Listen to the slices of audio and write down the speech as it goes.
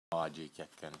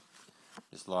Jikakan.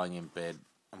 Just lying in bed.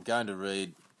 I'm going to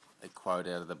read a quote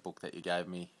out of the book that you gave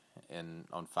me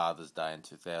on Father's Day in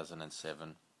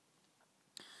 2007.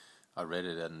 I read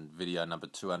it in video number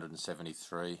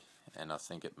 273, and I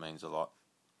think it means a lot.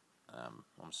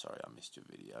 I'm sorry I missed your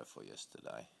video for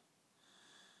yesterday.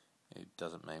 It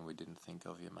doesn't mean we didn't think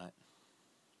of you, mate.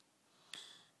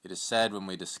 It is sad when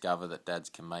we discover that dads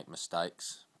can make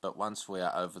mistakes, but once we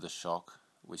are over the shock,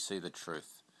 we see the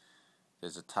truth.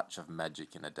 There's a touch of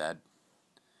magic in a dad.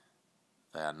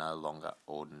 They are no longer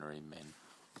ordinary men.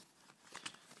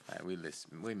 Hey, we miss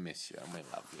you and we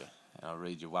love you. And I'll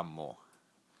read you one more.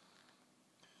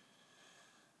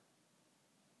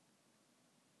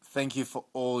 Thank you for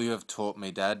all you have taught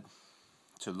me, Dad.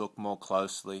 To look more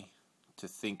closely, to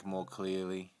think more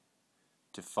clearly,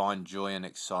 to find joy and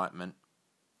excitement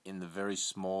in the very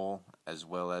small as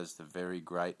well as the very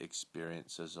great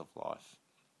experiences of life.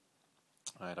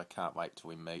 Mate, I can't wait till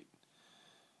we meet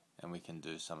and we can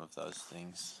do some of those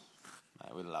things.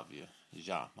 Mate, we love you.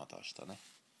 Ja, ma to šta ne?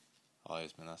 Ovo je